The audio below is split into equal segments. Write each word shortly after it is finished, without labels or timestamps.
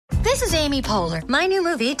This is Amy Poehler. My new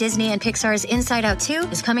movie, Disney and Pixar's Inside Out 2,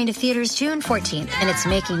 is coming to theaters June 14th, and it's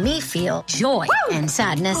making me feel joy and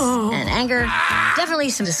sadness and anger, definitely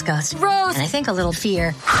some disgust, and I think a little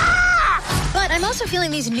fear. But I'm also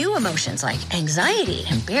feeling these new emotions like anxiety,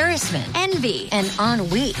 embarrassment, envy, and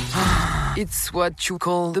ennui. It's what you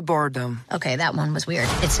call the boredom. Okay, that one was weird.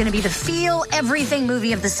 It's going to be the feel everything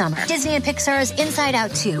movie of the summer. Disney and Pixar's Inside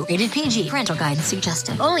Out 2. Rated PG. Parental guidance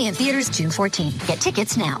suggested. Only in theaters June 14th. Get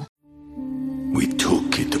tickets now. We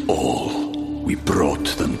took it all. We brought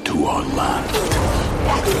them to our land.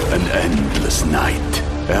 An endless night.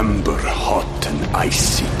 Ember hot and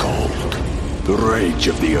icy cold. The rage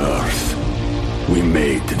of the earth. We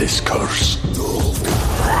made this curse.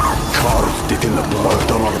 Carved it in the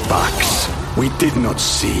blood on our backs. We did not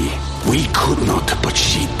see. We could not, but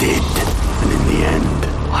she did. And in the end...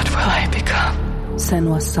 What will I become?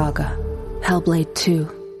 Senua's Saga. Hellblade 2.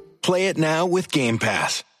 Play it now with Game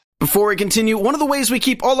Pass. Before we continue, one of the ways we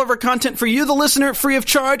keep all of our content for you, the listener, free of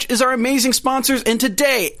charge is our amazing sponsors, and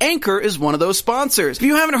today, Anchor is one of those sponsors. If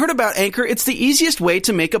you haven't heard about Anchor, it's the easiest way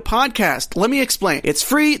to make a podcast. Let me explain. It's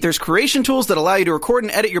free, there's creation tools that allow you to record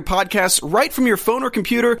and edit your podcasts right from your phone or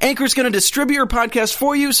computer. Anchor's going to distribute your podcast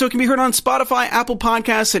for you so it can be heard on Spotify, Apple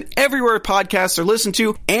Podcasts, and everywhere podcasts are listened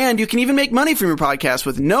to, and you can even make money from your podcast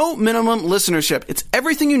with no minimum listenership. It's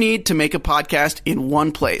everything you need to make a podcast in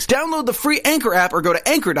one place. Download the free Anchor app or go to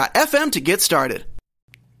anchor.fm to get started.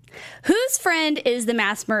 Whose friend is the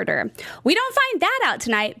mass murderer? We don't find that out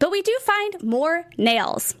tonight, but we do find more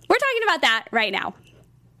nails. We're talking about that right now.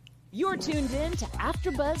 You're tuned in to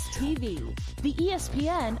AfterBuzz TV, the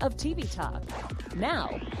ESPN of TV talk.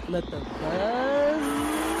 Now, let the buzz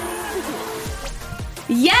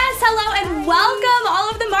begin. Yes, hello, and welcome all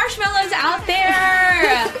of the marshmallows out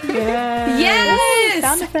there. Yes.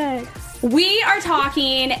 Sound effects. We are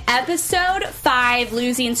talking episode 5,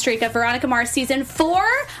 Losing Streak of Veronica Mars season 4.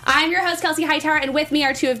 I'm your host, Kelsey Hightower, and with me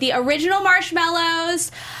are two of the original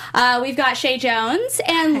marshmallows. We've got Shay Jones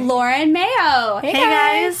and Lauren Mayo. Hey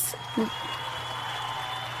guys.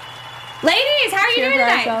 Ladies, how are you doing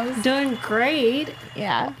tonight? Doing great.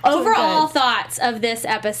 Yeah. Overall thoughts of this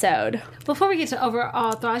episode. Before we get to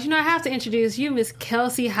overall thoughts, I have to introduce you, Miss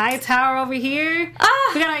Kelsey Hightower over here.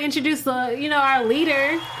 We gotta introduce our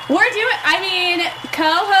leader.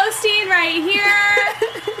 Co-hosting right here.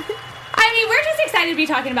 We're just excited to be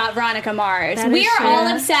talking about Veronica Mars. We are all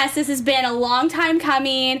obsessed. This has been a long time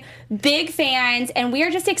coming. Big fans, and we are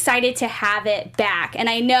just excited to have it back. And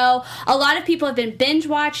I know a lot of people have been binge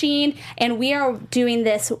watching, and we are doing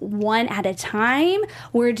this one at a time.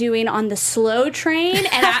 We're doing on the slow train,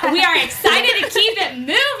 and we are excited to keep it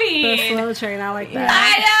moving. The slow train, I like that.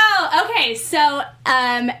 I know. Okay, so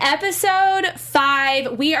episode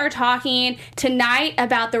 5, we are talking tonight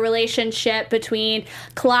about the relationship between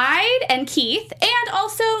Clyde and Keith, and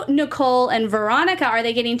also Nicole and Veronica. Are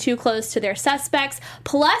they getting too close to their suspects?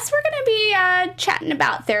 Plus, we're going to be chatting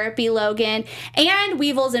about therapy, Logan, and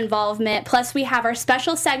Weevil's involvement. Plus, we have our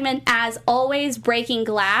special segment, as always, Breaking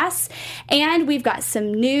Glass. And we've got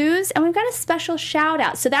some news, and we've got a special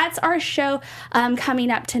shout-out. So that's our show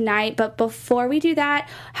coming up tonight. But before we do that,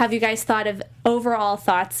 have you guys thought of overall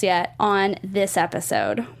thoughts yet on this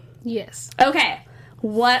episode? Yes. Okay.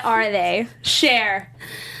 What are they? Share.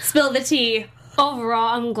 Spill the tea.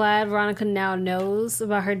 Overall, I'm glad Veronica now knows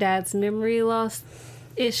about her dad's memory loss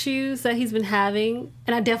issues that he's been having,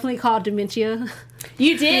 and I definitely called dementia.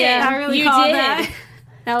 You did. Yeah, I really called that.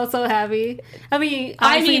 I was so happy.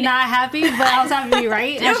 Obviously not happy, but I was happy to be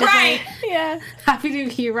right. Right. Yeah. Happy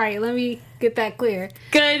to be right. Let me get that clear.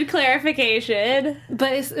 Good clarification.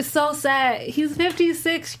 But it's so sad. He's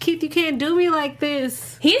 56. Keith, you can't do me like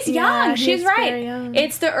this. He's young. She's right. Young.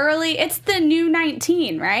 It's the new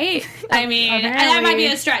 19, right? And that might be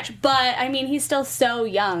a stretch, but he's still so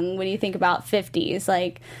young when you think about 50s.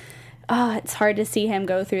 It's hard to see him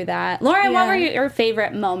go through that. Lauren, what were your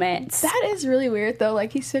favorite moments? That is really weird, though.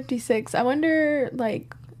 He's 56. I wonder,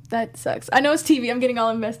 that sucks. I know it's TV. I'm getting all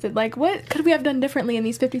invested. What could we have done differently in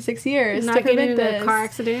these 56 years Not to prevent this? A car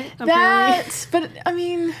accident, but, I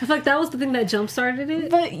feel like that was the thing that jump-started it.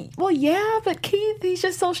 But Keith, he's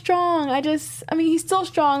just so strong. He's still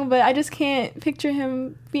strong, but I just can't picture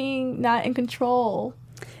him being not in control.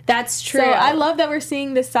 That's true. So I love that we're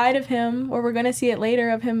seeing this side of him, or we're going to see it later,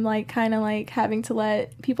 of him having to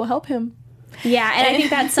let people help him. Yeah, and I think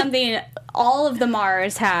that's something all of the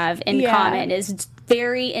Mars have in common, is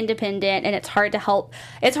very independent, and it's hard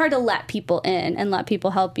to let people in and let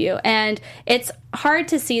people help you. And it's hard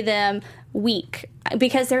to see them weak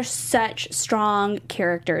because they're such strong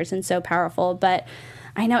characters and so powerful. But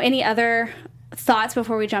I know any other thoughts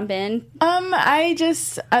before we jump in? I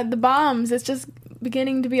just the bombs. It's just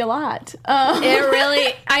beginning to be a lot. It really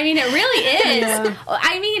is. Yeah.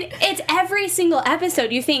 I mean, it's every single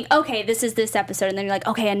episode. You think, okay, this is this episode, and then you're like,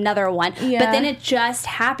 okay, another one. Yeah. But then it just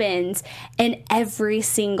happens in every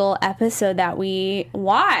single episode that we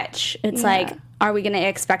watch. It's like, are we going to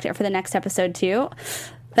expect it for the next episode too?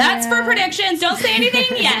 That's for predictions. Don't say anything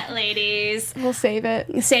yet, ladies. We'll save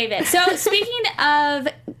it. Save it. So speaking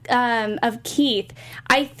of Keith,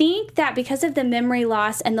 I think that because of the memory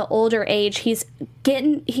loss and the older age, he's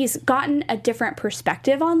gotten a different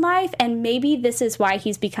perspective on life, and maybe this is why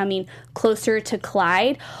he's becoming closer to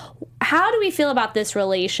Clyde. How do we feel about this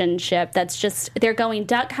relationship? That's just, they're going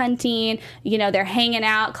duck hunting, they're hanging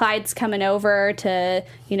out, Clyde's coming over to,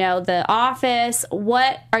 the office.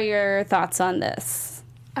 What are your thoughts on this?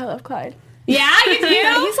 I love Clyde. Yeah, you do?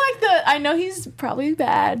 He's like I know he's probably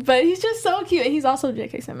bad, but he's just so cute. And he's also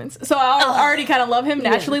J.K. Simmons. So I already kind of love him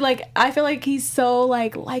naturally. Yeah. Like, I feel like he's so,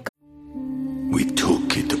 like... We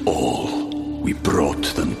took it all. We brought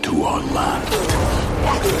them to our land.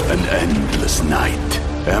 An endless night,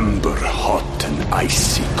 ember hot and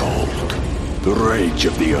icy cold. The rage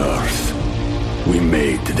of the earth. We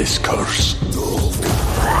made this curse.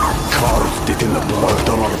 Carved it in the blood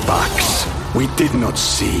on our backs. We did not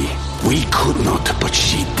see. We could not, but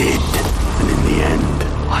she did. And in the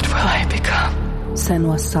end... What will I become?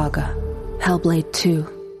 Senua's Saga. Hellblade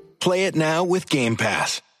 2. Play it now with Game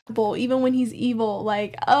Pass. Even when he's evil,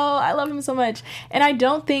 I love him so much. And I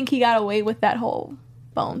don't think he got away with that whole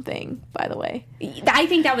bone thing, by the way. I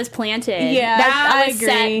think that was planted. Yeah, I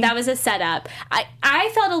agree. That was a setup. I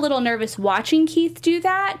felt a little nervous watching Keith do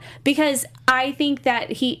that because I think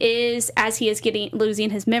that he is, as he is losing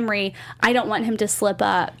his memory, I don't want him to slip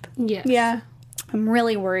up. Yes. Yeah. I'm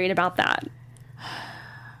really worried about that.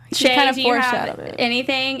 Shay, kind of do you have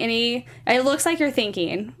anything? It looks like you're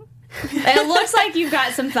thinking. It looks like you've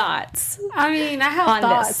got some thoughts. I mean, I have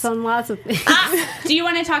thoughts on lots of things. Do you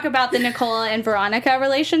want to talk about the Nicole and Veronica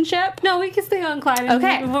relationship? No, we can stay on Clyde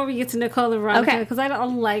before we get to Nicole and Veronica, because I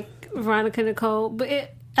don't like Veronica and Nicole.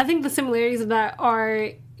 But I think the similarities of that are,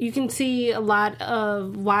 you can see a lot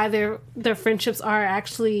of why their friendships are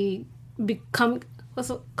actually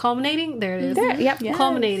culminating? There it is. Yep.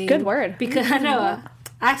 Culminating. Good word. Because I know,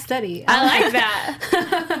 I study. I like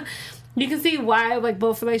that. You can see why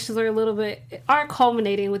both relationships are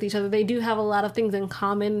culminating with each other. They do have a lot of things in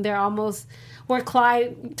common. They're almost, where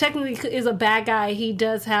Clyde technically is a bad guy, he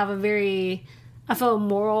does have a very, I feel,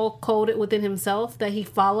 moral code within himself that he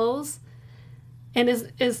follows. And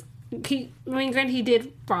granted, he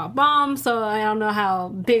did rob bombs, so I don't know how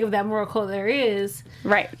big of that moral code there is.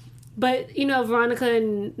 Right. But, Veronica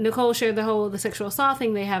and Nicole share the sexual assault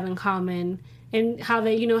thing they have in common. And how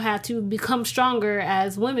they, have to become stronger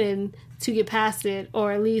as women to get past it,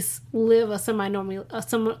 or at least live a semi-normal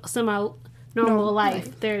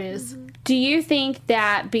life. There it is. Do you think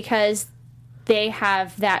that because they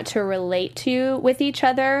have that to relate to with each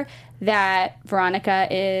other, that Veronica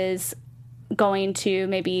is going to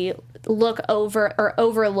maybe look over or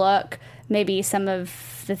overlook maybe some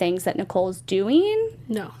of the things that Nicole's doing?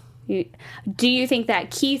 No. Do you think that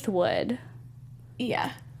Keith would?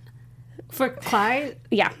 Yeah. For Clyde?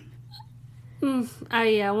 Yeah.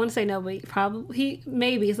 I want to say no, but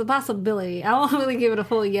maybe. It's a possibility. I won't really give it a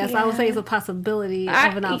full yes. I would say it's a possibility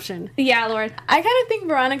of an option. Yeah, Lord. I kind of think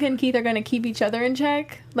Veronica and Keith are going to keep each other in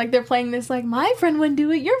check. They're playing this, my friend wouldn't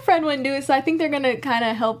do it, your friend wouldn't do it. So I think they're going to kind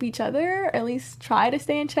of help each other, or at least try to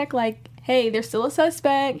stay in check. Hey, they're still a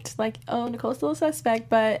suspect. Nicole's still a suspect.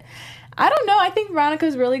 But I don't know. I think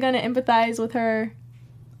Veronica's really going to empathize with her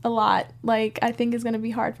a lot. I think it's going to be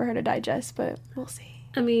hard for her to digest, but we'll see.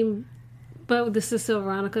 I mean, but this is still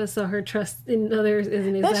Veronica, so her trust in others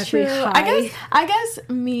isn't exactly high. I guess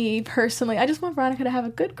me personally, I just want Veronica to have a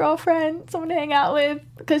good girlfriend, someone to hang out with,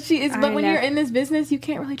 because she is. But when you're in this business, you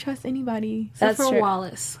can't really trust anybody. Except for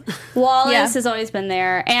Wallace. Wallace has always been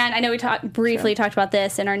there, and I know we briefly talked about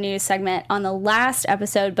this in our news segment on the last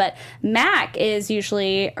episode. But Mac is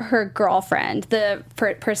usually her girlfriend, the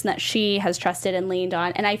person that she has trusted and leaned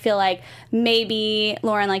on. And I feel like maybe,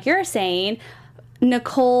 Lauren, like you're saying,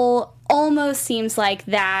 Nicole almost seems like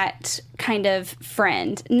that kind of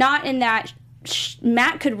friend. Not in that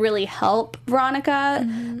Matt could really help Veronica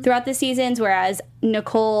throughout the seasons, whereas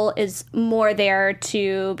Nicole is more there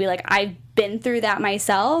to be like, I've been through that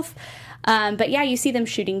myself. But yeah, you see them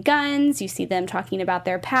shooting guns, you see them talking about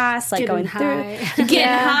their past, like getting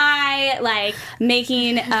high, like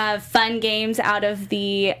making fun games out of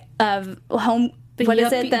the what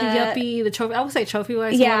is it? The yuppie, the trophy. I would say trophy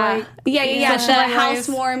wife. Yeah. The wives.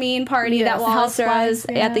 housewarming party that Wallace throws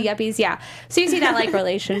at the yuppies. Yeah. So you see that like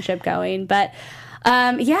relationship going, but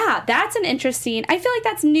that's an interesting. I feel like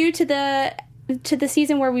that's new to the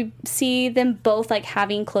season where we see them both like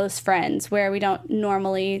having close friends, where we don't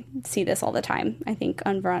normally see this all the time. I think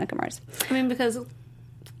on Veronica Mars. I mean, because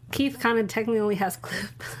Keith kind of technically only has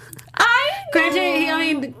Cliff.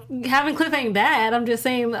 Granted, having Cliff ain't bad. I'm just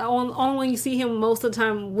saying, only when you see him most of the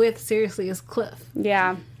time with, seriously, is Cliff.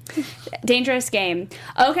 Yeah. Dangerous game.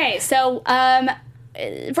 Okay, so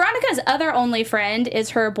Veronica's other only friend is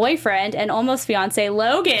her boyfriend and almost fiance,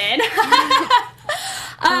 Logan.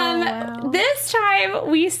 This time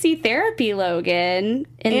we see therapy Logan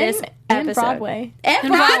in this episode. And Broadway. And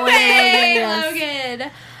Broadway,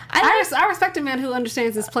 Logan. I respect a man who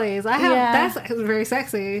understands his plays. That's very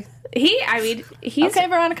sexy. He's okay.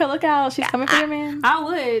 Veronica, look out! She's coming for your man. I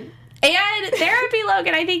would. And therapy,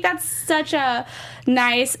 Logan. I think that's such a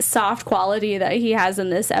nice, soft quality that he has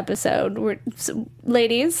in this episode.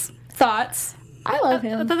 Ladies, thoughts? I love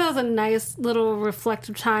him. I thought that was a nice little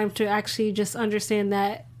reflective time to actually just understand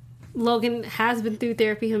that Logan has been through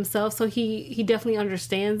therapy himself, so he definitely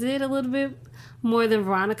understands it a little bit more than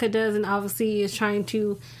Veronica does, and obviously is trying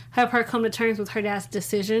to have her come to terms with her dad's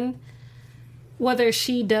decision. Whether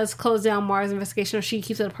she does close down Mars' investigation or she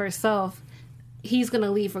keeps it up herself, he's going to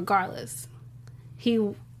leave regardless.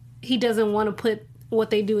 He doesn't want to put what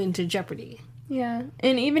they do into jeopardy. Yeah,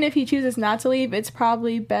 and even if he chooses not to leave, it's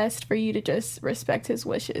probably best for you to just respect his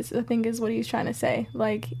wishes, I think is what he's trying to say.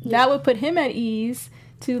 Like, that would put him at ease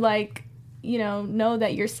to, like, know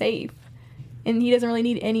that you're safe. And he doesn't really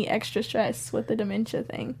need any extra stress with the dementia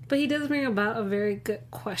thing. But he does bring about a very good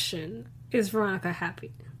question. Is Veronica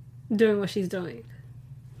happy doing what she's doing?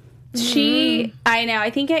 I know. I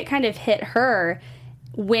think it kind of hit her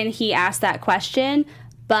when he asked that question.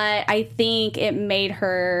 But I think it made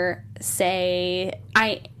her say,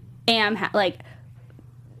 I am,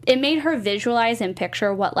 it made her visualize and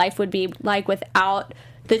picture what life would be like without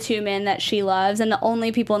the two men that she loves and the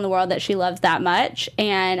only people in the world that she loves that much.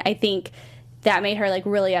 And I think that made her like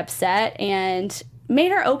really upset and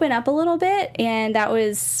made her open up a little bit. And that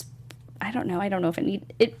was, I don't know if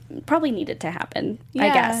it probably needed to happen, I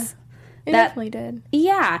guess. It definitely did.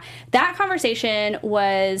 Yeah. That conversation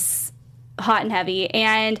was hot and heavy.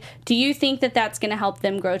 And do you think that that's going to help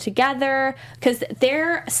them grow together? Because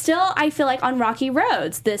they're still, I feel like, on rocky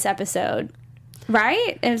roads this episode.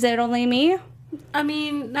 Right? Is it only me? I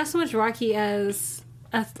mean, not so much rocky as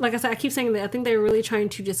like I said, I keep saying that I think they're really trying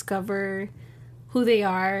to discover who they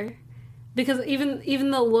are. Because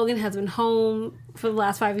even though Logan has been home for the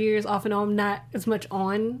last 5 years, off and on, not as much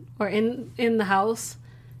on or in the house,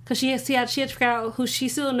 because she had to figure out who she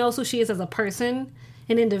still knows who she is as a person,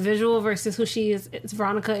 an individual, versus who she is as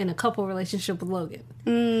Veronica in a couple relationship with Logan.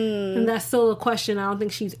 And that's still a question I don't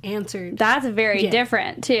think she's answered. That's very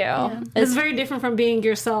different too. Yeah. It's very different from being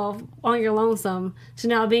yourself on your lonesome to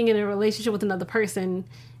now being in a relationship with another person.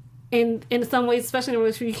 And in some ways, especially in a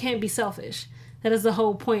relationship, you can't be selfish. That is the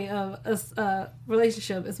whole point of a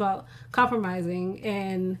relationship. It's about compromising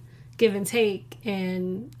and give and take,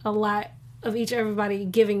 and a lot of everybody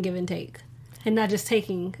giving, give and take, and not just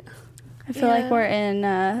taking. I feel like we're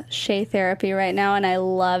in Shay therapy right now, and I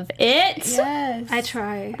love it. Yes. I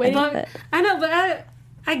try. I know, but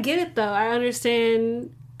I get it, though. I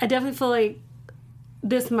understand. I definitely feel like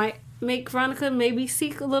this might make Veronica maybe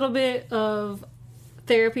seek a little bit of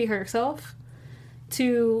therapy herself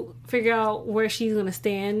to figure out where she's going to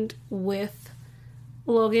stand with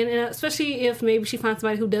Logan, and especially if maybe she finds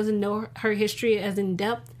somebody who doesn't know her history as in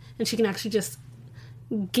depth, and she can actually just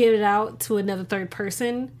get it out to another third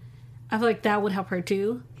person. I feel like that would help her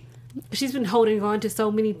too. She's been holding on to so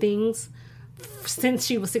many things since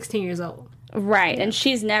she was 16 years old. Right, and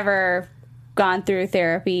she's never gone through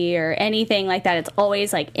therapy or anything like that. It's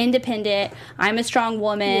always like independent. I'm a strong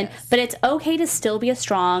woman, but it's okay to still be a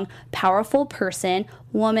strong, powerful person,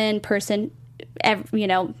 woman, man.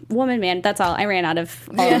 That's all. I ran out of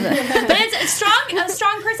all of it. But it's a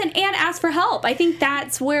strong person, and ask for help. I think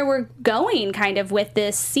that's where we're going kind of with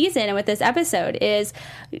this season and with this episode is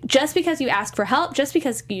just because you ask for help, just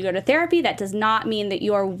because you go to therapy, that does not mean that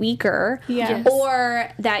you're weaker or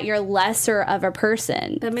that you're lesser of a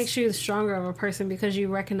person. That makes you stronger of a person because you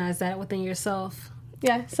recognize that within yourself.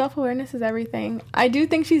 Yeah, self-awareness is everything. I do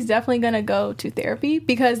think she's definitely going to go to therapy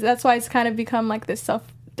because that's why it's kind of become like this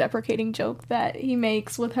self-deprecating joke that he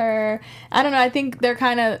makes with her. I don't know, I think they're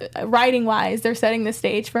kind of, writing-wise, they're setting the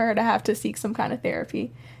stage for her to have to seek some kind of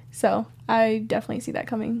therapy. So I definitely see that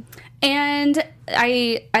coming. And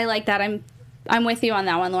I like that. I'm with you on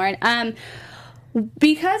that one, Lauren.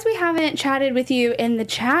 because we haven't chatted with you in the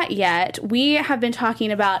chat yet, we have been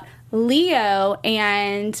talking about Leo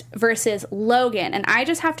and versus Logan. And I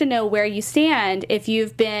just have to know where you stand if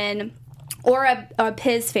you've been... or a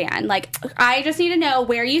Piz fan. Like, I just need to know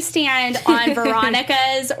where you stand on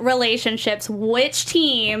Veronica's relationships. Which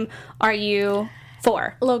team are you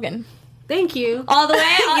for? Logan. Thank you. All the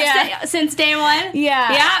way? Since day one?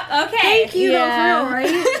 Yeah. Yeah, okay. Thank you, Yeah. though, for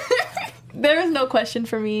real, right? There was no question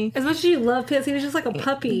for me. As much as you love Piz, he was just like a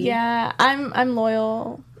puppy. Yeah, I'm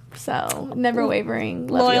loyal. So, never wavering.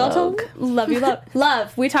 Loyal to Love you, love.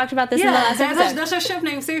 Love. We talked about this in the last episode. That's our ship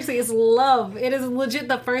name. Seriously, it's Love. It is legit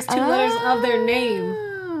the first 2 letters of their name.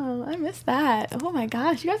 Oh, I missed that. Oh my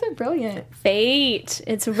gosh, you guys are brilliant. Fate.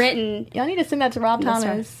 It's written. Y'all need to send that to Rob That's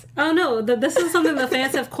Thomas. Oh no, this is something the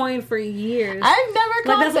fans have coined for years. I've never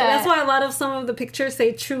called that. That's why a lot of some of the pictures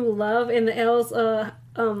say true love and the L's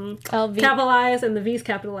LV. capitalized and the V's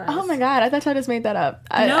capitalized. Oh my god, I thought y'all just made that up.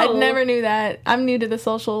 I never knew that. I'm new to the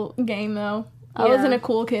social game though. I wasn't a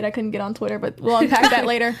cool kid. I couldn't get on Twitter, but we'll unpack that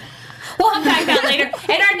later. We'll unpack that later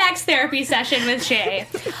in our next therapy session with Shay.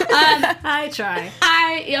 I try.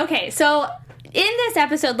 Okay, so in this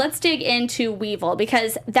episode, let's dig into Weevil,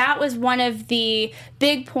 because that was one of the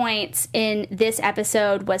big points in this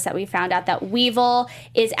episode, was that we found out that Weevil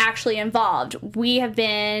is actually involved. We have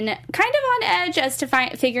been kind of on edge as to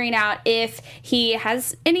figuring out if he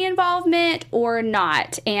has any involvement or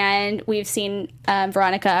not, and we've seen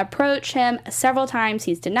Veronica approach him several times.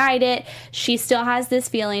 He's denied it. She still has this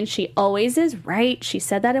feeling she always is right. She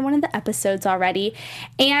said that in one of the episodes already,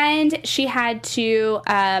 and she had to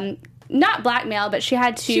not blackmail, but she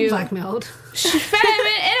had to... She blackmailed.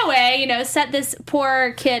 In a way, set this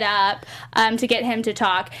poor kid up to get him to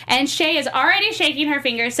talk. And Shay is already shaking her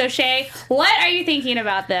fingers. So, Shay, what are you thinking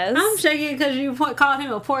about this? I'm shaking because you called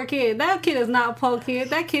him a poor kid. That kid is not a poor kid.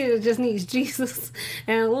 That kid just needs Jesus.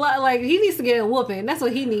 And, he needs to get a whooping. That's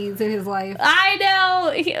what he needs in his life. I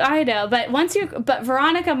know. But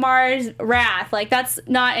Veronica Mars' wrath, that's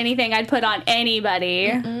not anything I'd put on anybody.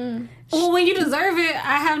 Mm-mm. Well, when you deserve it,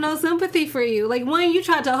 I have no sympathy for you. When you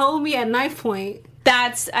tried to hold me at knife point.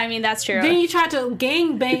 That's true. Then you tried to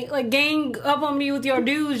gang up on me with your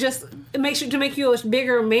dudes just to make you a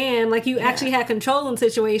bigger man. You actually had control in the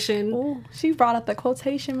situation. Ooh, she brought up the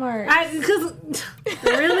quotation mark. Because,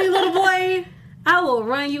 really, little boy? I will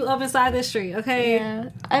run you up inside the street, okay? Yeah.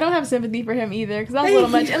 I don't have sympathy for him either, because that was a little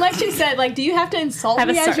much. And like she said, do you have to insult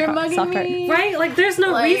me as you're mugging me? Right? There's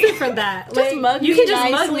no reason for that. Just mug me. You can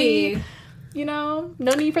just nicely. mug me.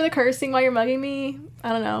 No need for the cursing while you're mugging me.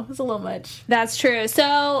 I don't know. It's a little much. That's true.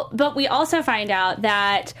 So, but we also find out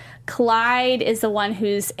that Clyde is the one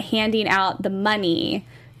who's handing out the money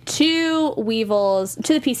to the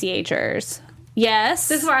PCHers. Yes?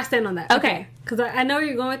 This is where I stand on that. Okay. Because I know where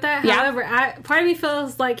you're going with that. Yeah. However, part of me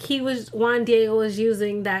feels like Juan Diego was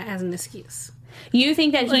using that as an excuse. You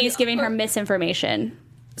think that he's giving her misinformation?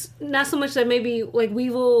 Not so much that maybe,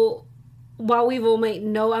 Weevil... While Weevil might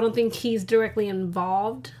know, I don't think he's directly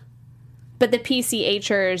involved. But the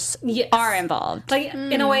PCHers are involved.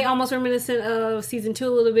 In a way, almost reminiscent of season 2 a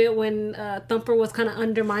little bit, when Thumper was kind of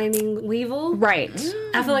undermining Weevil. Right.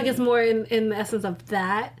 I feel like it's more in the essence of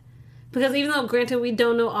that. Because even though, granted, we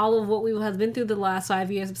don't know all of what Weevil has been through the last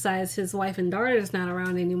 5 years, besides his wife and daughter is not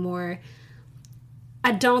around anymore,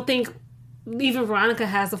 I don't think even Veronica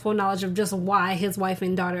has the full knowledge of just why his wife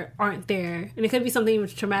and daughter aren't there. And it could be something even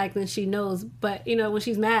traumatic than she knows. But, when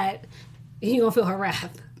she's mad, you're going to feel her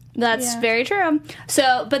wrath. That's very true.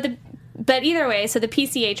 So, but either way, so the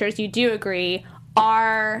PCHers, you do agree,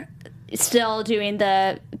 are still doing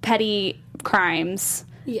the petty crimes.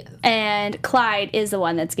 Yes. And Clyde is the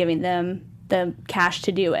one that's giving them the cash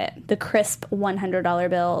to do it. The crisp $100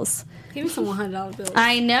 bills. Give me some $100 bills.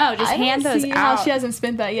 I know. Just hand those out. How she hasn't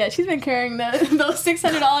spent that yet. She's been carrying those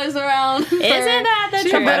 $600 around. Isn't that the truth?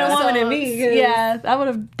 She's a better woman than me. Yeah, I would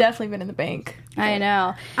have definitely been in the bank. I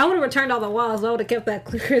know. I would have returned all the wallets. I would have kept that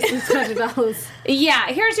Christmas $100. Yeah,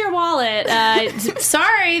 here's your wallet.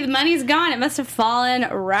 Sorry, the money's gone. It must have fallen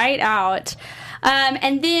right out.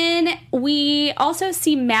 And then we also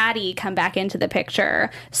see Maddie come back into the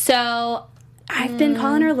picture. So I've been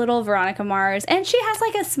calling her little Veronica Mars, and she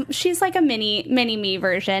has she's like a mini me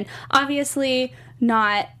version. Obviously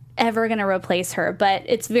not ever going to replace her, but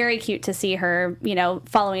it's very cute to see her,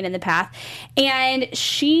 following in the path. And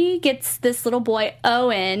she gets this little boy,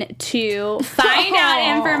 Owen, to find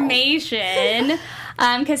out information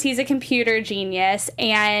because he's a computer genius.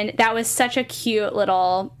 And that was such a cute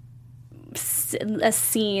little a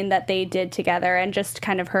scene that they did together and just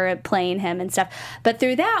kind of her playing him and stuff. But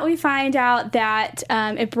through that, we find out that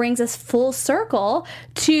it brings us full circle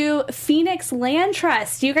to Phoenix Land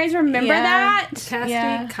Trust. Do you guys remember that?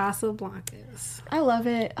 Castry Casablancas. I love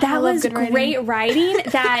it. That was great writing.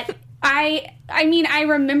 That I mean, I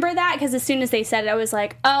remember that because as soon as they said it, I was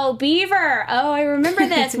like, oh, Beaver. Oh, I remember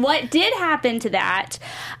this. What did happen to that?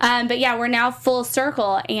 But yeah, we're now full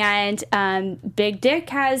circle, and Big Dick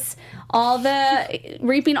has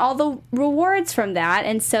reaping all the rewards from that.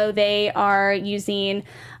 And so they are using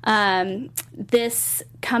this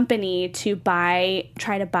company to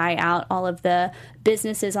try to buy out all of the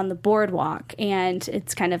businesses on the boardwalk. And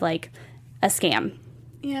it's kind of like a scam.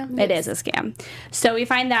 Yeah. It is a scam. So we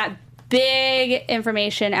find that big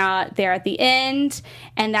information out there at the end,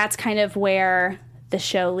 and that's kind of where the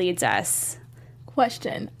show leads us.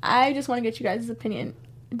 Question. I just want to get you guys' opinion.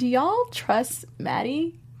 Do y'all trust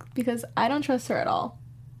Maddie? Because I don't trust her at all.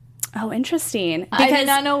 Oh, interesting. I do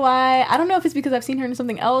not know why. I don't know if it's because I've seen her in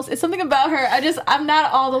something else. It's something about her. I'm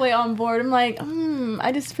not all the way on board. I'm like,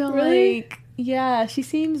 I just feel like, yeah, she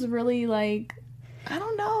seems really like, I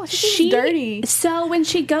don't know. She seems dirty. So when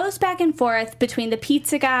she goes back and forth between the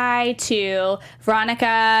pizza guy to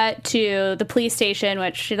Veronica to the police station,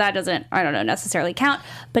 which that doesn't, I don't know, necessarily count,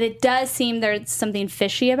 but it does seem there's something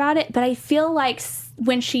fishy about it. But I feel like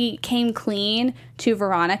when she came clean to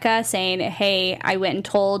Veronica saying, hey, I went and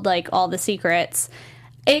told like all the secrets,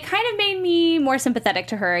 it kind of made me more sympathetic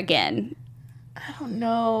to her again. I don't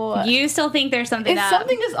know. You still think there's something up?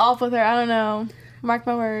 Something is off with her. I don't know. Mark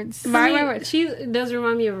my words. Mark my words. She does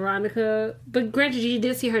remind me of Veronica, but granted, you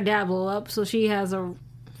did see her dad blow up, so she has a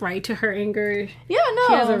right to her anger. Yeah, no.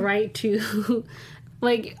 She has a right to,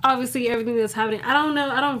 like, obviously everything that's happening. I don't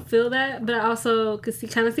know. I don't feel that, but I also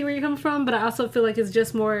kind of see where you come from. But I also feel like it's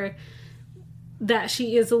just more that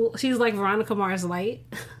she's like Veronica Mars light.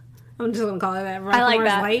 I'm just gonna call her that. Veronica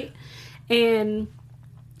Mars light, and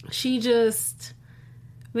she just.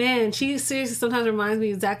 Man, she seriously sometimes reminds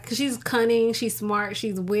me of Zach because she's cunning, she's smart,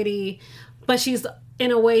 she's witty, but she's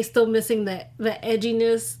in a way still missing the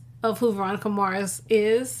edginess of who Veronica Mars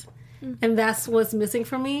is, and that's what's missing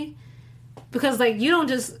for me. Because like you don't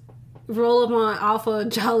just roll up on Alpha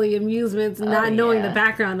Jolly Amusements not knowing the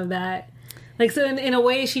background of that. Like so, in a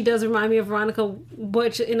way, she does remind me of Veronica,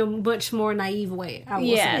 but in a much more naive way. I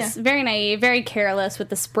will say. Very naive, very careless with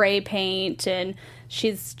the spray paint and.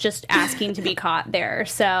 She's just asking to be caught there.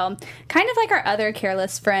 So, kind of like our other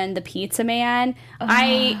careless friend, the pizza man.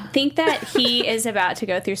 I think that he is about to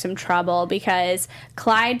go through some trouble because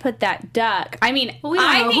Clyde put that duck. I mean,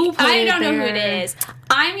 I don't know who it is.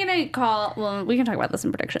 I'm going to call... Well, we can talk about this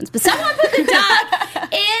in predictions. But someone put the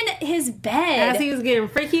duck in his bed. As he was getting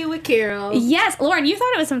freaky with Carol. Yes. Lauren, you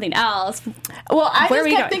thought it was something else. Well, I just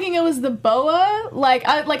kept thinking it was the boa.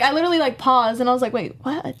 I literally paused and I was like, wait,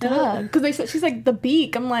 what? A duck? Because they said she's like the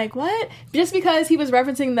beak. I'm like, what? Just because he was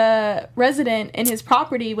referencing the resident in his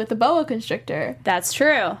property with the boa constrictor. That's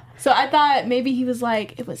true. So I thought maybe he was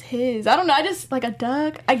like, it was his. I don't know. I just, like a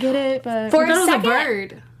duck. I get it, but... For a second, it was a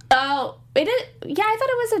bird. Oh, it is. Yeah, I thought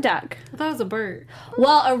it was a duck. I thought it was a bird.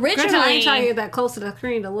 Well, originally... I ain't trying to get that close to the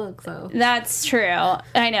screen to look, so... That's true.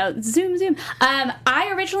 I know. Zoom.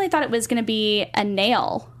 I originally thought it was going to be a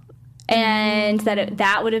nail. And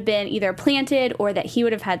that would have been either planted or that he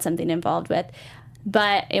would have had something involved with.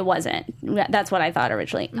 But it wasn't. That's what I thought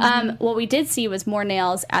originally. What we did see was more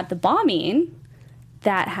nails at the bombing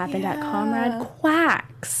that happened at Comrade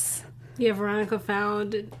Quack's. Yeah, Veronica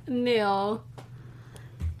found a nail.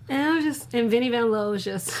 And Vinny Van Lowe was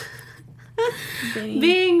just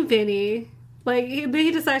being Vinny. Like,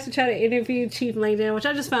 he decides to try to interview Chief Langdon, which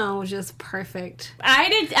I just found was just perfect.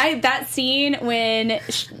 That scene when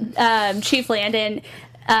Chief Langdon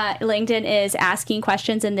is asking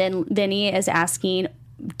questions and then Vinny is asking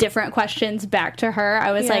different questions back to her.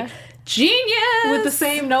 I was like, genius! With the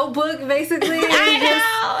same notebook, basically. I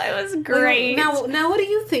know! It was great. Like, now what do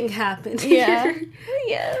you think happened here? Yeah.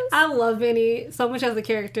 Yes. I love Vinny so much as a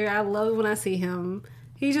character. I love it when I see him.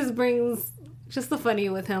 He just brings just the funny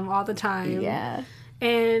with him all the time. Yeah.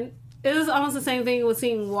 And it was almost the same thing with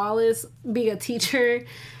seeing Wallace be a teacher.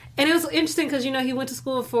 And it was interesting because, he went to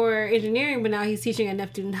school for engineering, but now he's teaching at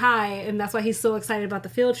Neptune High. And that's why he's so excited about the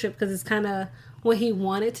field trip, because it's kind of what he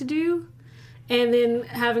wanted to do. And then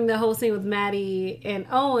having the whole scene with Maddie and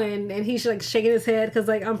Owen, and he's shaking his head because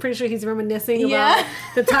I'm pretty sure he's reminiscing about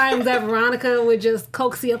the times that Veronica would just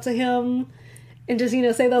coaxy up to him and just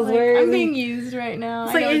say those words. I'm being used right now.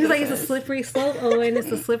 It's a slippery slope, Owen.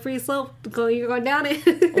 It's a slippery slope. You're going down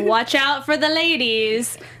it. Watch out for the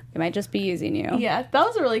ladies. They might just be using you. Yeah, that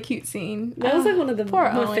was a really cute scene. That was like one of the poor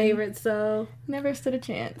my Owen. favorites, though. Never stood a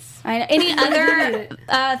chance. Any other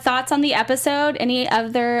thoughts on the episode? Any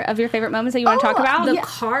other of your favorite moments that you want to talk about? The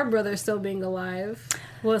Carr brothers still being alive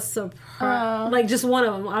was surprising. Like, just one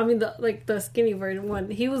of them. I mean, the skinny version one.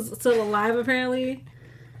 He was still alive, apparently.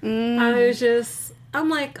 I'm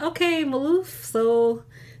like, okay, Maloof, so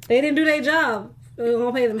they didn't do their job. We're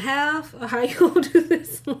going to pay them half? Or how you going to do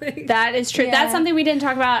this? Like, that is true. Yeah. That's something we didn't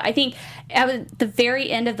talk about. I think at the very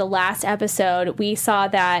end of the last episode, we saw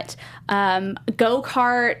that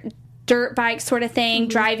go-kart, dirt bike sort of thing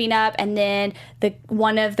driving up, and then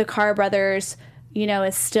one of the Carr brothers,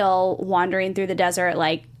 is still wandering through the desert,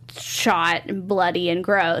 like, shot and bloody and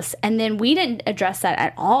gross. And then we didn't address that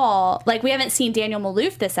at all. Like, we haven't seen Daniel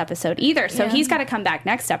Maloof this episode either, so he's got to come back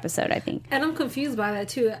next episode, I think. And I'm confused by that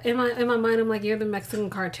too. In my mind, I'm like, you're the Mexican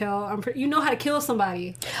cartel. You know how to kill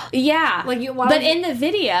somebody. Yeah. But in the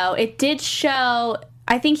video, it did show,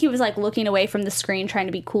 I think he was like looking away from the screen trying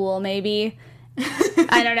to be cool, maybe.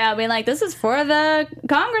 I don't know, being like, this is for the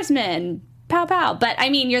congressman. Pow pow. But I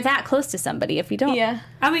mean, you're that close to somebody if you don't. Yeah.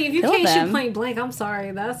 I mean, if you can't shoot point blank, I'm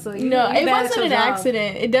sorry. That's it wasn't an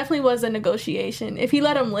accident. It definitely was a negotiation. If he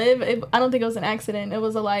let him live, I don't think it was an accident. It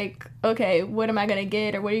was okay, what am I gonna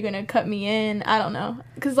get, or what are you gonna cut me in? I don't know.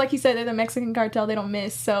 Because like you said, they're the Mexican cartel. They don't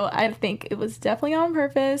miss. So I think it was definitely on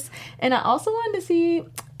purpose. And I also wanted to see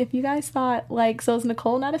if you guys thought so is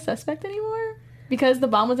Nicole not a suspect anymore? Because the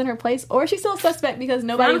bomb was in her place, or is she still a suspect because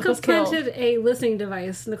nobody was killed? Planted a listening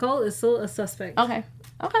device. Nicole is still a suspect. Okay.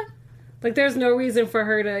 Like, there's no reason for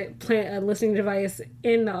her to plant a listening device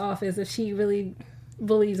in the office if she really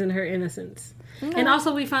believes in her innocence. Okay. And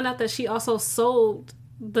also, we found out that she also sold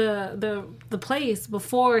the place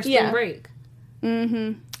before spring break.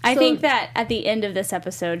 Mm-hmm. I think that at the end of this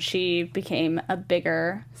episode, she became a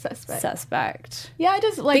bigger suspect. Yeah, I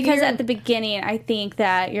just because at the beginning, I think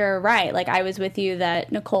that you're right. Like, I was with you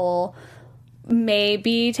that Nicole may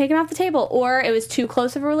be taken off the table, or it was too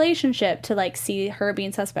close of a relationship to see her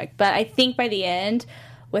being suspect. But I think by the end,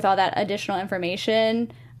 with all that additional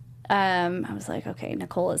information, I was like, okay,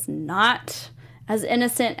 Nicole is not as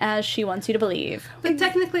innocent as she wants you to believe. But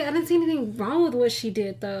technically, I didn't see anything wrong with what she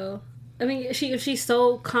did, though. I mean, if she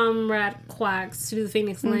sold Comrade Quacks to the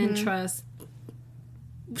Phoenix Land Trust,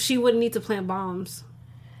 she wouldn't need to plant bombs.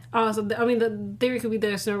 Also, I mean, the theory could be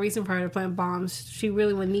there's no reason for her to plant bombs. She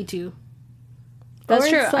really wouldn't need to. That's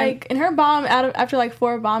true. In her bomb, after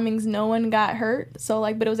 4 bombings, no one got hurt. So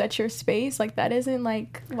but it was at your space. That isn't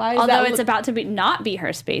why is although that? It's about to not be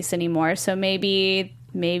her space anymore. So maybe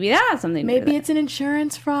that has something to do with it. Maybe it's an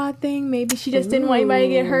insurance fraud thing. Maybe she just didn't want anybody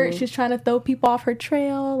to get hurt. She's trying to throw people off her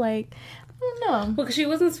trail. I don't know. Well, because she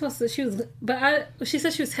wasn't supposed to. She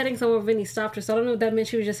said she was heading somewhere. Vinny stopped her. So I don't know if that meant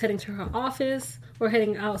she was just heading to her office or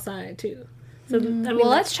heading outside too. So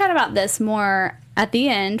let's chat about this more at the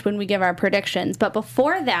end when we give our predictions. But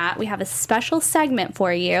before that, we have a special segment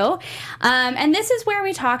for you. And this is where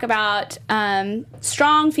we talk about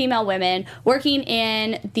strong female women working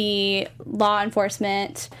in the law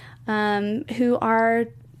enforcement who are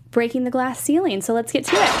breaking the glass ceiling. So let's get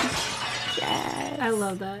to it. Yes. I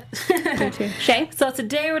love that. Me too. Shay? So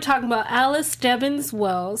today we're talking about Alice Stebbins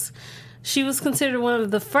Wells. She was considered one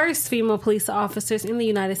of the first female police officers in the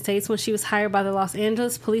United States when she was hired by the Los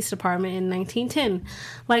Angeles Police Department in 1910.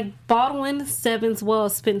 Like Baldwin, Stebbins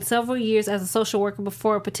Wells spent several years as a social worker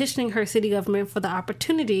before petitioning her city government for the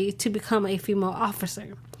opportunity to become a female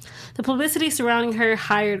officer. The publicity surrounding her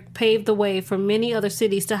hire paved the way for many other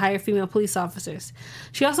cities to hire female police officers.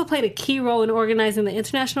 She also played a key role in organizing the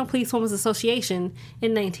International Policewomen's Association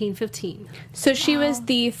in 1915. So she was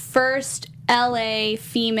the first LA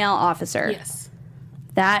female officer. Yes.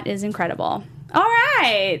 That is incredible. All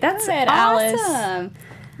right. That's awesome. Alice.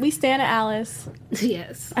 We stand at Alice.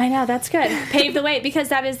 Yes. I know. That's good. Pave the way, because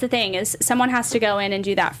that is the thing, is someone has to go in and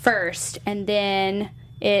do that first, and then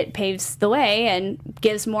it paves the way and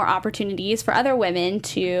gives more opportunities for other women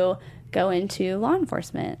to go into law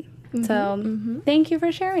enforcement. Thank you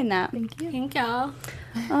for sharing that. Thank you. Thank y'all.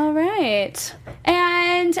 All right.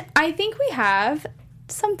 And I think we have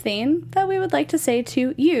something that we would like to say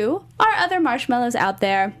to you, our other marshmallows out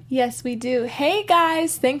there. Yes, we do. Hey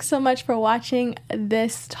guys, thanks so much for watching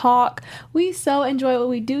this talk. We so enjoy what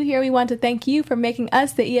we do here. We want to thank you for making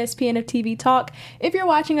us the ESPN of TV Talk. If you're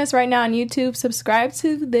watching us right now on YouTube, subscribe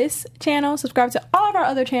to this channel, subscribe to all of our our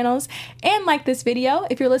other channels, and like this video.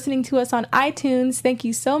 If you're listening to us on iTunes, thank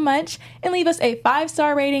you so much. And leave us a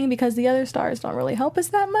 5-star rating because the other stars don't really help us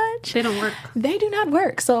that much. They don't work. They do not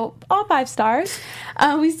work. So all 5 stars.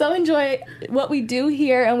 We so enjoy what we do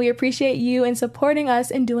here, and we appreciate you in supporting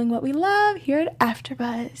us and doing what we love here at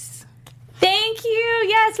AfterBuzz. Thank you.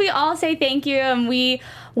 Yes, we all say thank you, and we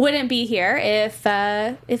wouldn't be here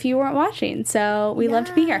if you weren't watching. So we love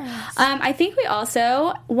to be here. I think we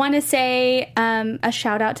also want to say a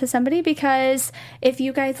shout out to somebody, because if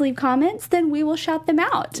you guys leave comments, then we will shout them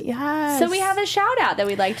out. Yes. So we have a shout out that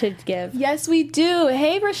we'd like to give. Yes, we do.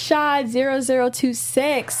 Hey,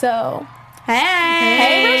 Rashad0026. So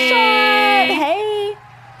hey Rashad. Hey.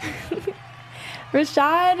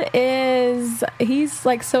 Rashad he's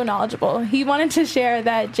like so knowledgeable. He wanted to share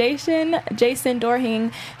that Jason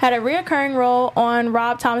Dorhing had a reoccurring role on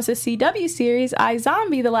Rob Thomas's CW series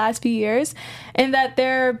iZombie the last few years, and that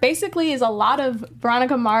there basically is a lot of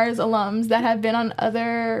Veronica Mars alums that have been on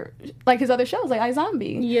his other shows like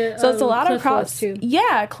iZombie. Yeah. So it's a lot of cross too.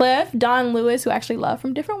 Yeah, Cliff, Dawn Lewis, who actually love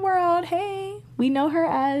from Different World. Hey, we know her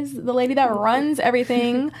as the lady that runs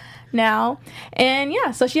everything now. And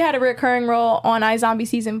yeah, so she had a recurring role on iZombie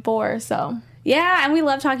season 4. So yeah, and we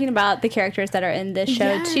love talking about the characters that are in this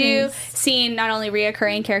show too, seeing not only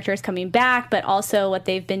reoccurring characters coming back, but also what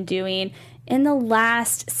they've been doing in the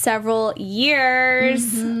last several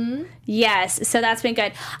years. Yes, so that's been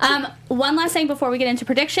good. One last thing before we get into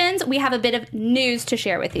predictions, we have a bit of news to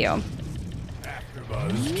share with you.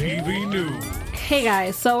 AfterBuzz TV News. Hey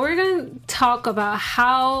guys, so we're going to talk about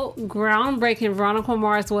how groundbreaking Veronica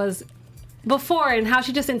Mars was before and how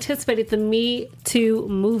she just anticipated the Me Too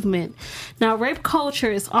movement. Now, rape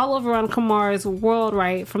culture is all over Veronica Mars' world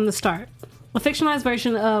right from the start. A fictionalized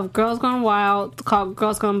version of Girls Gone Wild called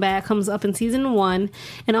Girls Gone Bad comes up in season 1.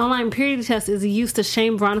 An online purity test is used to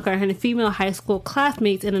shame Veronica and her female high school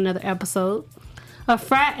classmates in another episode. A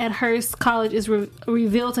frat at Hearst College is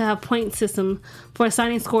revealed to have point system for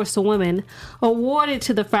assigning scores to women, awarded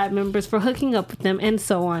to the frat members for hooking up with them, and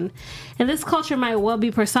so on. And this culture might well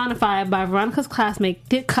be personified by Veronica's classmate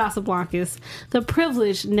Dick Casablancas, the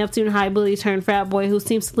privileged Neptune High bully turned frat boy who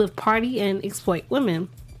seems to live party and exploit women.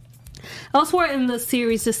 Elsewhere in the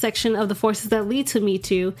series, this section of the forces that lead to Me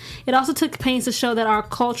Too, it also took pains to show that our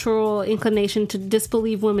cultural inclination to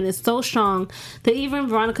disbelieve women is so strong that even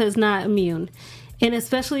Veronica is not immune. In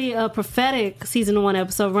especially a prophetic season 1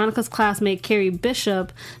 episode, Veronica's classmate Carrie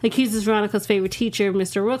Bishop accuses Veronica's favorite teacher,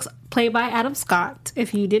 Mr. Rooks, played by Adam Scott,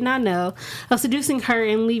 if you did not know, of seducing her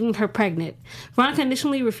and leaving her pregnant. Veronica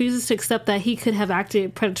initially refuses to accept that he could have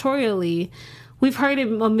acted predatorially. We've heard it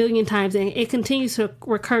a million times, and it continues to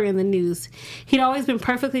recur in the news. He'd always been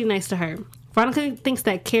perfectly nice to her. Veronica thinks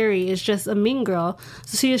that Carrie is just a mean girl,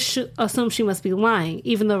 so she assumes she must be lying,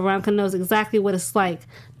 even though Veronica knows exactly what it's like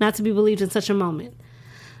not to be believed in such a moment.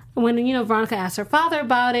 When, Veronica asks her father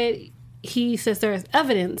about it, he says there is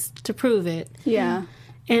evidence to prove it. Yeah.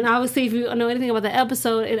 And obviously, if you know anything about the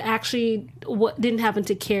episode, it actually didn't happen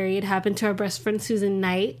to Carrie. It happened to her best friend, Susan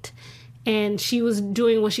Knight, and she was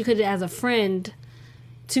doing what she could as a friend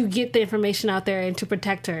to get the information out there and to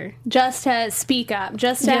protect her. Just to speak up.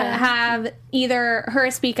 Just to have either her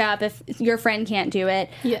speak up if your friend can't do it.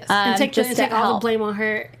 Yes. And take all the blame on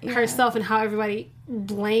herself and how everybody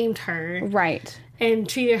blamed her. Right. And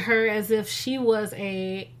treated her as if she was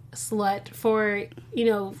a slut for,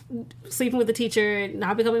 sleeping with the teacher,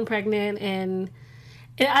 not becoming pregnant, and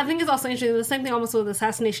I think it's also interesting, the same thing almost with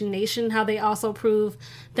Assassination Nation, how they also prove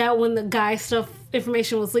that when the guy stuff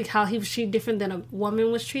information was leaked, how he was treated different than a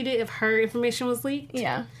woman was treated if her information was leaked.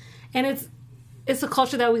 Yeah. And it's a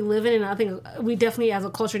culture that we live in, and I think we definitely as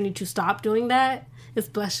a culture need to stop doing that,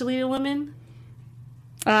 especially to women.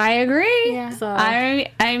 I agree. Yeah. So.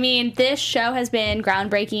 I mean, this show has been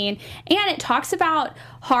groundbreaking, and it talks about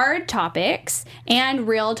hard topics and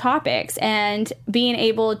real topics, and being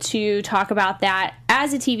able to talk about that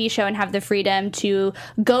as a TV show and have the freedom to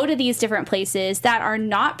go to these different places that are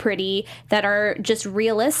not pretty, that are just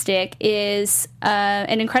realistic, is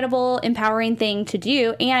an incredible, empowering thing to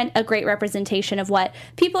do, and a great representation of what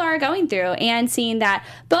people are going through, and seeing that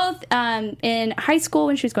both in high school,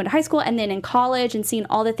 when she was going to high school, and then in college, and seeing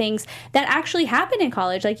all the things that actually happen in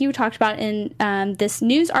college, like you talked about in this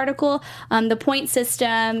news article, the point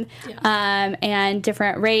system, and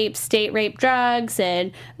different state rape drugs,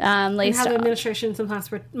 and how the administration sometimes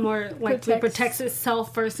more likely protects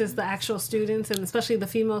itself versus the actual students, and especially the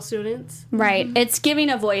female students. Right. Mm-hmm. It's giving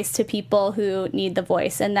a voice to people who need the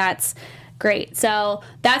voice, and that's great. So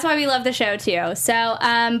that's why we love the show too. So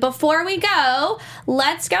before we go,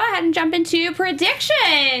 let's go ahead and jump into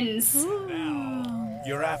predictions.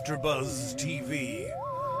 your AfterBuzz TV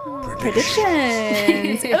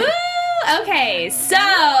predictions. Ooh, okay,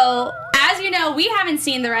 so as you know, we haven't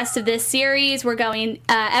seen the rest of this series. We're going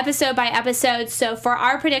episode by episode. So for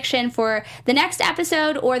our prediction for the next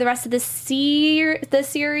episode or the rest of the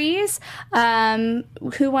series,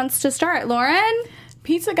 who wants to start? Lauren?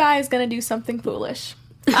 Pizza Guy is going to do something foolish.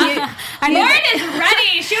 Lauren is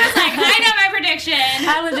ready. She was like, I know my prediction.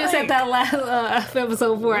 I legit said that last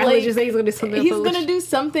episode 4. I legit say he's going to do something He's foolish. going to do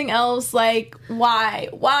something else. Like, why?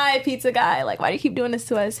 Why, Pizza Guy? Like, why do you keep doing this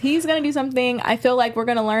to us? He's going to do something. I feel like we're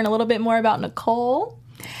going to learn a little bit more about Nicole.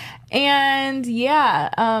 And yeah,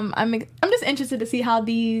 I'm just interested to see how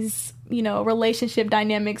these, relationship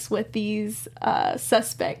dynamics with these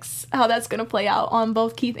suspects, how that's going to play out on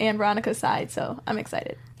both Keith and Veronica's side. So I'm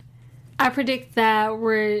excited. I predict that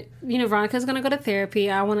Veronica's going to go to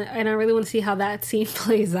therapy. I really want to see how that scene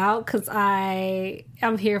plays out because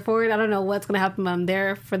I'm here for it. I don't know what's going to happen, but I'm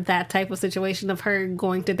there for that type of situation of her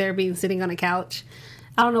going to therapy and sitting on a couch.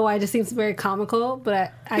 I don't know why it just seems very comical,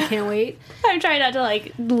 but I can't wait. I'm trying not to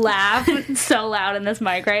laugh so loud in this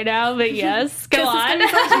mic right now, but yes, go on.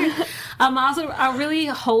 I really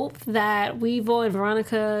hope that Weevil and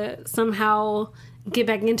Veronica somehow get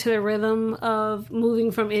back into the rhythm of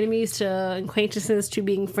moving from enemies to acquaintances to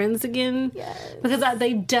being friends again. Yes. Because I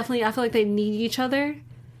feel like they need each other.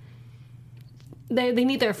 They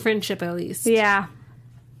need their friendship at least. Yeah,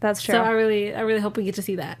 that's true. So I really hope we get to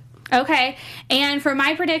see that. Okay, and for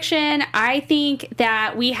my prediction, I think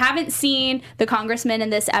that we haven't seen the congressman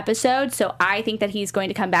in this episode, so I think that he's going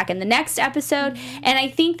to come back in the next episode, and I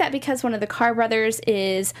think that because one of the Carr brothers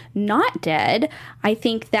is not dead, I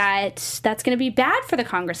think that that's going to be bad for the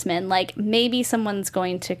congressman. Like, maybe someone's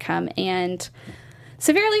going to come and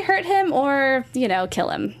severely hurt him or,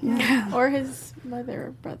 kill him. Yeah. Or his mother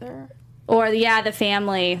or brother. Or, the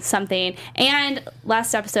family, something. And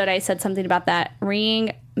last episode I said something about that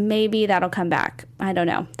ring. Maybe that'll come back. I don't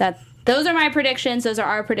know. Those are my predictions. Those are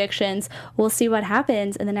our predictions. We'll see what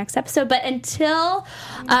happens in the next episode. But until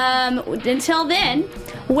then,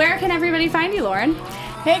 where can everybody find you, Lauren?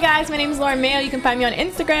 Hey guys, my name is Lauren Mayo. You can find me on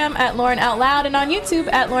Instagram at Lauren Out Loud and on YouTube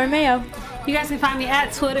at Lauren Mayo. You guys can find me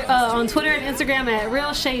at Twitter, on Twitter and Instagram at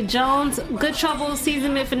Real Shay Jones. Good Trouble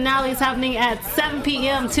season finale is happening at 7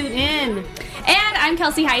 p.m. Tune in. And I'm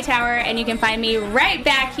Kelsey Hightower, and you can find me right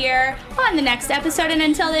back here on the next episode. And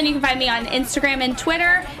until then, you can find me on Instagram and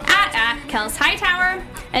Twitter at Kels Hightower.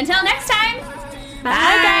 Until next time,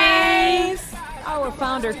 bye guys! Our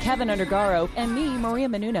founder, Kevin Undergaro, and me, Maria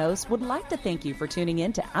Menounos, would like to thank you for tuning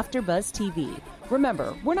in to AfterBuzz TV.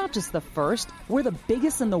 Remember, we're not just the first, we're the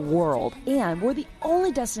biggest in the world, and we're the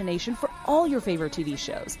only destination for all your favorite TV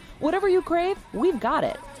shows. Whatever you crave, we've got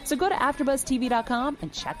it. So go to AfterBuzzTV.com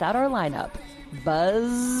and check out our lineup.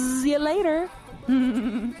 Buzz you later.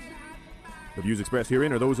 The views expressed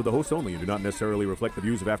herein are those of the hosts only and do not necessarily reflect the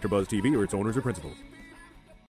views of AfterBuzz TV or its owners or principals.